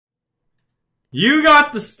You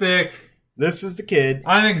got the stick. This is the kid.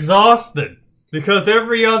 I'm exhausted because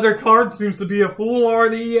every other card seems to be a full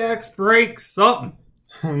RDX break something.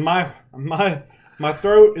 My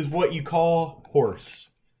throat is what you call hoarse.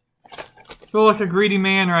 I feel like a greedy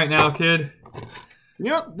man right now, kid.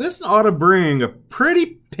 You know, this ought to bring a pretty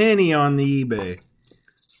penny on the eBay.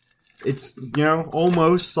 It's, you know,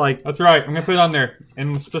 almost like... That's right. I'm going to put it on there.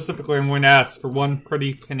 And specifically, I'm going to ask for one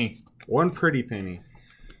pretty penny. One pretty penny.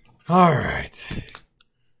 Alright.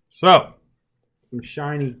 So. Some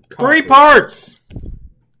shiny copper. 3 parts!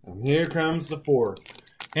 And here comes the 4th.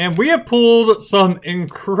 And we have pulled some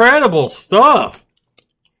incredible stuff.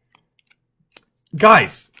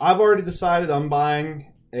 Guys. I've already decided I'm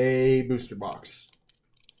buying a booster box.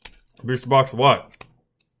 Booster box of what?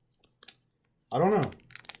 I don't know.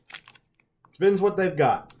 Depends what they've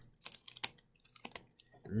got.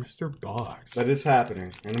 Booster box. That is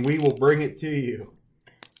happening. And we will bring it to you.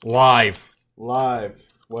 Live. Live.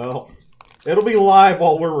 Well, it'll be live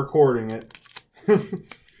while we're recording it.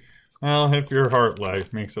 Well, if your heart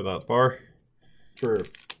life makes it that far. True.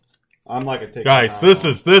 I'm like a ticket. Guys, this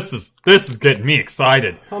is getting me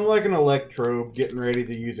excited. I'm like an electrode getting ready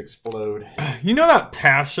to use explode. You know that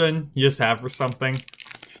passion you just have for something?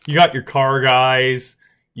 You got your car guys,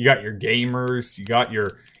 you got your gamers, you got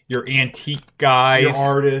your antique guys, Your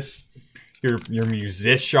artists. your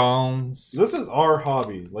musicians. This is our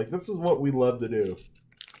hobby. Like, this is what we love to do.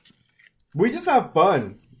 We just have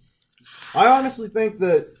fun. I honestly think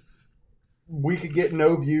that we could get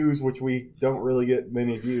no views, which we don't really get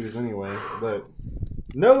many views anyway, but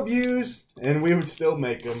no views, and we would still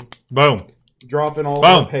make them. Boom. Dropping all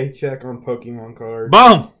our paycheck on Pokemon cards.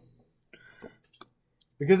 Boom.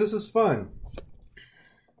 Because this is fun.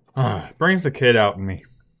 Brings the kid out in me.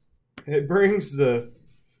 It brings the...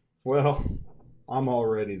 Well, I'm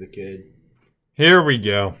already the kid. Here we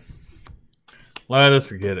go. Let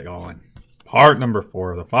us get it going. Part number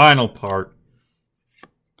 4, the final part.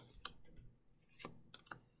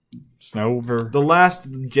 Snover. The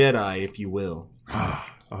Last Jedi, if you will. I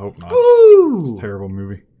hope not. Ooh! It's a terrible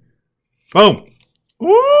movie. Boom!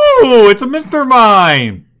 Ooh! It's a Mr.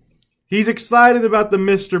 Mime! He's excited about the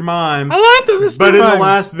Mr. Mime. I like the Mr. But Mime! in the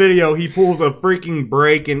last video, he pulls a freaking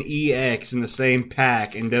Break and EX in the same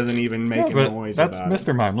pack and doesn't even make a noise that's about it.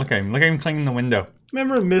 Mr. Mime. Look at him. Look at him cleaning the window.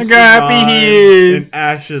 Remember Mr. Look how happy Mime he is. and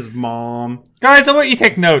Ash's mom? Guys, I want you to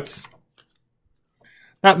take notes.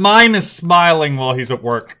 That Mime is smiling while he's at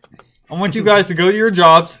work. I want you guys to go to your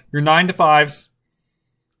jobs, your 9 to 5s.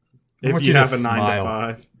 If you have a 9 to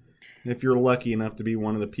 5. If you're lucky enough to be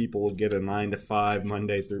one of the people who get a 9 to 5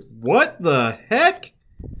 Monday through... What the heck?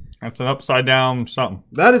 That's an upside down something.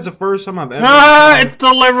 That is the first time I've ever... It's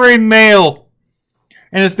delivering mail.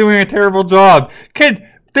 And it's doing a terrible job. Kid,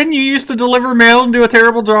 didn't you used to deliver mail and do a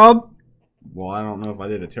terrible job? Well, I don't know if I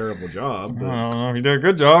did a terrible job. But... I don't know if you did a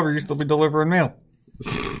good job or you still be delivering mail.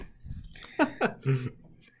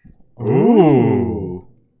 Ooh.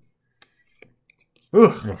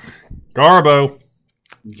 Ugh. Garbo.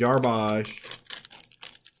 Garbage.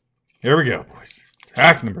 Here we go, boys.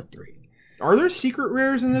 Pack number 3. Are there secret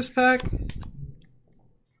rares in this pack?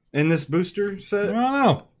 In this booster I set? don't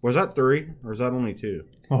know. Was that 3? Or is that only 2?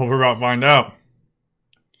 Well, we're about to find out.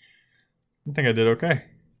 I think I did okay.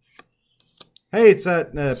 Hey, it's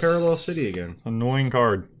that Parallel City again. It's an annoying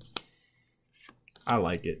card. I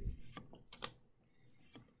like it.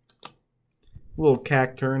 A little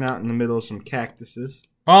cacturn out in the middle of some cactuses.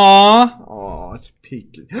 Aww. Oh, it's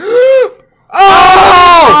peaking. Oh!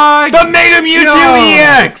 The Mega Mewtwo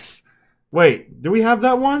EX! Wait, do we have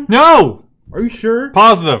that one? No! Are you sure?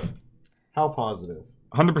 Positive. How positive?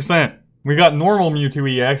 100%. We got normal Mewtwo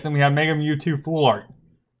EX and we have Mega Mewtwo Full Art.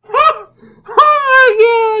 Oh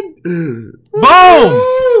my god!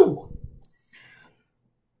 Boom!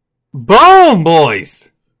 Boom,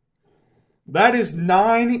 boys! That is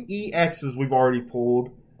 9 EXs we've already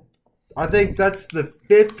pulled. I think that's the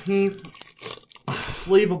 15th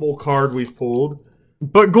sleevable card we've pulled.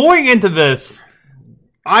 But going into this,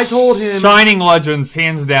 I told him... Shining Legends,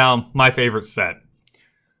 hands down, my favorite set.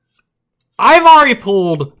 I've already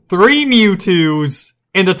pulled 3 Mewtwo's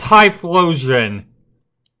and a Typhlosion.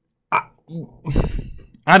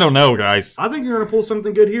 I don't know, guys. I think you're going to pull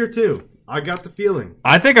something good here, too. I got the feeling.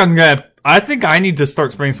 I think I need to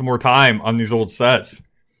start spending some more time on these old sets.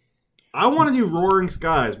 I want to do Roaring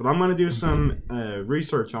Skies, but I'm going to do some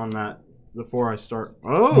research on that before I start.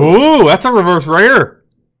 Oh! Ooh, that's a reverse rare.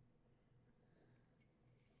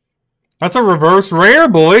 That's a reverse rare,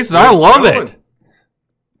 boys. I love it.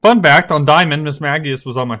 Fun fact, on Diamond, Miss Magius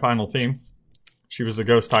was on my final team. She was the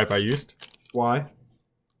ghost type I used. Why?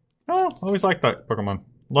 Oh, I always liked that Pokemon.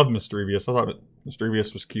 Love Misdreavus. I thought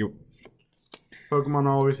Misdreavus was cute. Pokemon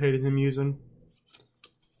I always hated him using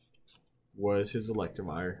was his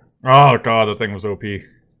Electivire. Oh god, the thing was OP.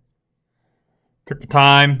 Took the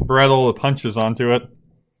time, bred all the punches onto it.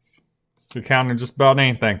 Could counter just about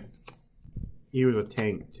anything. He was a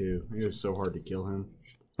tank too. It was so hard to kill him.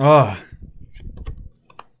 Ugh.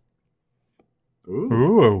 Ooh.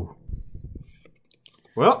 Ooh.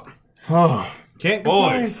 Well, Oh. can't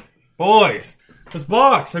complain. Boys. This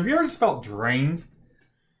box, have you ever just felt drained?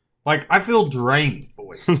 Like, I feel drained,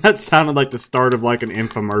 boys. That sounded like the start of like an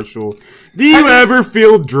infomercial. Do you ever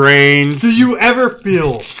feel drained? Do you ever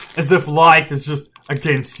feel as if life is just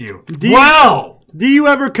against you? Do you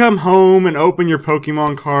ever come home and open your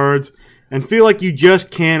Pokemon cards and feel like you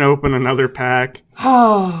just can't open another pack?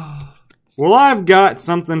 Well, I've got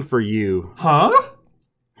something for you. Huh?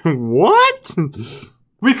 What?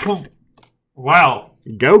 We can... Wow.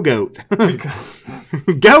 Go goat.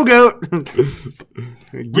 We Go goat.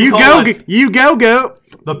 You go goat.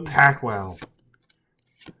 The Pac-Wow.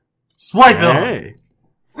 Swipe it on. Hey.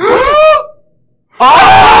 Oh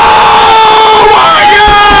my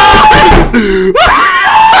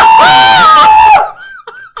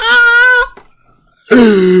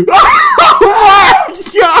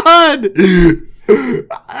God!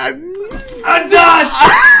 I'm done!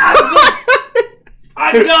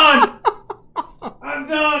 I'm done! I'm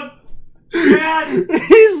done! Dad!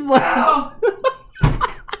 He's like...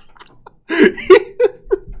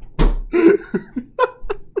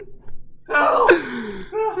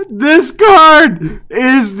 This card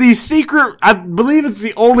is the secret... I believe it's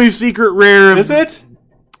the only secret rare. Is it?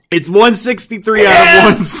 It's 163 out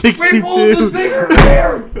of 162. We pulled the secret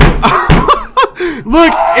rare!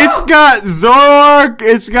 Look, it's got Zoroark,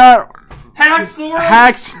 it's got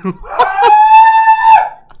Haxorus!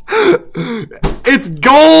 It's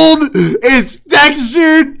gold, it's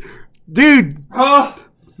textured. Dude,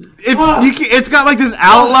 it's got like this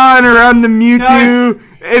outline around the Mewtwo.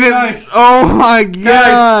 And it, oh my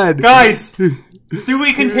god. Guys, do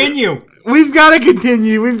we continue? We've got to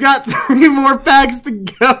continue. We've got 3 more packs to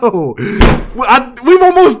go. We've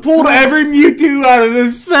almost pulled every Mewtwo out of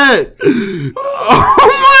this set. Oh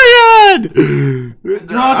my god!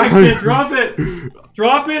 Drop it, kid. Drop it.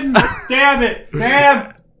 Drop it and damn it.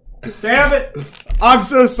 Damn it. I'm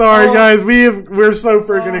so sorry, guys. We're so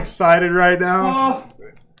freaking excited right now.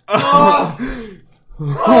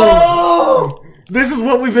 This is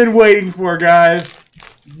what we've been waiting for, guys.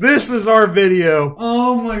 This is our video.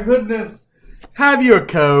 Oh my goodness. Have you a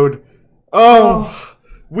code? Oh,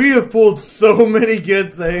 we have pulled so many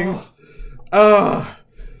good things. Oh,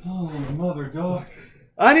 mother dog.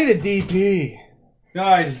 I need a DP.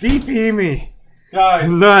 Guys. DP me. Guys.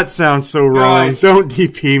 That sounds so wrong. Guys. Don't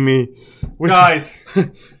DP me. Guys.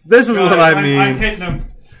 This is what I mean. I'm hitting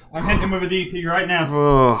him. I'm hitting him with a DP right now.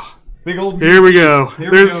 Oh. Big old DP. Here we go.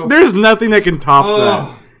 There's nothing that can top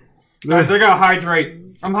that. Guys, I gotta hydrate.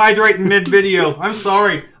 I'm hydrating mid-video. I'm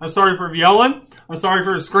sorry. I'm sorry for yelling. I'm sorry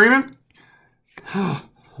for screaming. I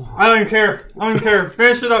don't even care. I don't even care.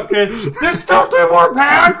 Finish it up, kid. There's still 2 more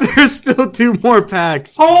packs! There's still 2 more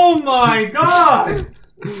packs. Oh my god!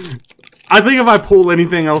 I think if I pull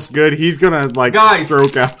anything else good, he's gonna, like,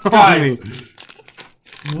 stroke out on me.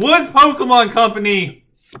 Would Pokemon Company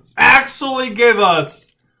actually give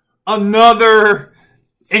us another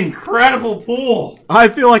incredible pool? I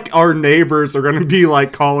feel like our neighbors are gonna be,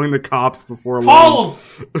 like, calling the cops before long. Call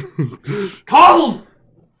them! Call them!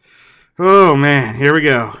 Oh, man. Here we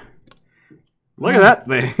go. Look at that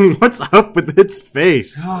thing. What's up with its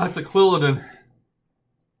face? Oh, it's a Quilladin.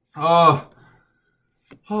 Oh,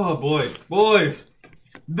 boys. Boys.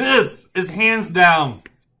 This is hands down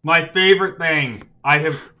my favorite thing I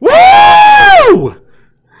have... Woo!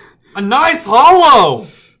 A nice holo!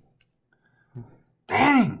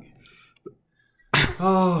 Dang.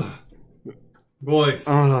 Oh. Boys.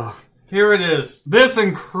 Here it is. This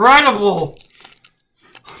incredible...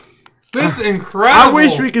 I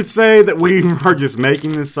wish we could say that we are just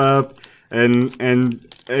making this up and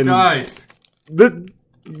guys,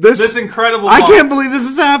 this incredible I box. can't believe this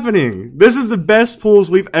is happening. This is the best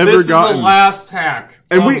pulls we've ever gotten. This is the last pack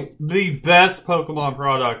and of the best Pokemon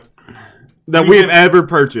product that we've ever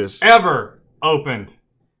purchased. Ever opened.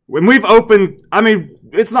 When we've opened, I mean,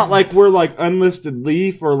 it's not like we're like Unlisted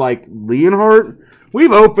Leaf or like Leonhardt.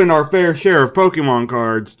 We've opened our fair share of Pokemon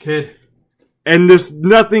cards. Kid. And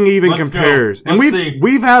nothing even compares. And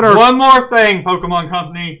we've had our one more thing, Pokemon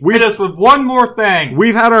Company. Hit us with one more thing.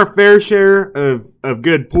 We've had our fair share of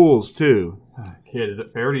good pulls too. Kid, is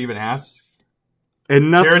it fair to even ask?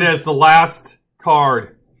 And nothing. Here it is, the last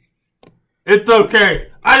card. It's okay.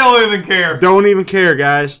 I don't even care. Don't even care,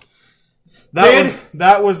 guys.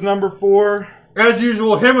 That was number 4. As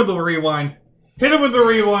usual, hit him with the rewind. Hit him with the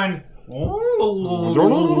rewind.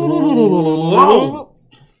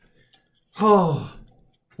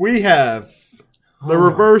 We have the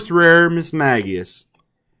reverse rare Miss Magius,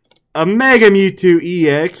 a Mega Mewtwo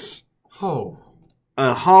EX,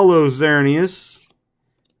 a Hollow Xerneas.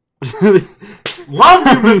 Love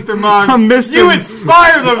you, Mr. Mime. You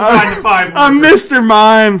inspire those 9 to 5 A workers. Mr.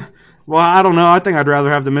 Mime. Well, I don't know. I think I'd rather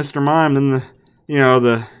have the Mr. Mime than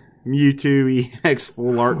the Mewtwo EX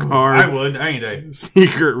full art card. I would, any day.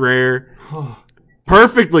 Secret rare.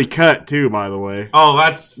 Perfectly cut, too, by the way. Oh,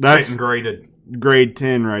 that's getting graded. Grade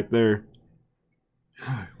 10 right there.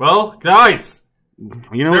 Well, guys,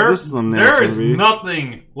 You know what this thumbnail's there is gonna be?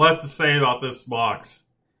 nothing left to say about this box.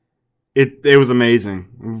 It was amazing.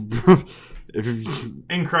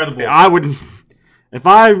 Incredible. I would, if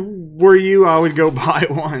I were you, I would go buy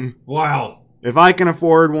one. Wow. If I can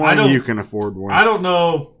afford one, you can afford one. I don't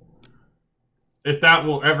know if that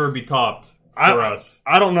will ever be topped for us.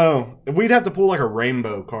 I don't know. We'd have to pull like a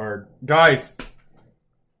rainbow card. Guys,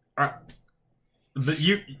 this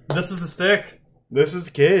is a stick, This is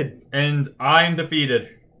the kid. and I'm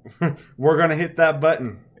defeated. We're gonna hit that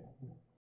button.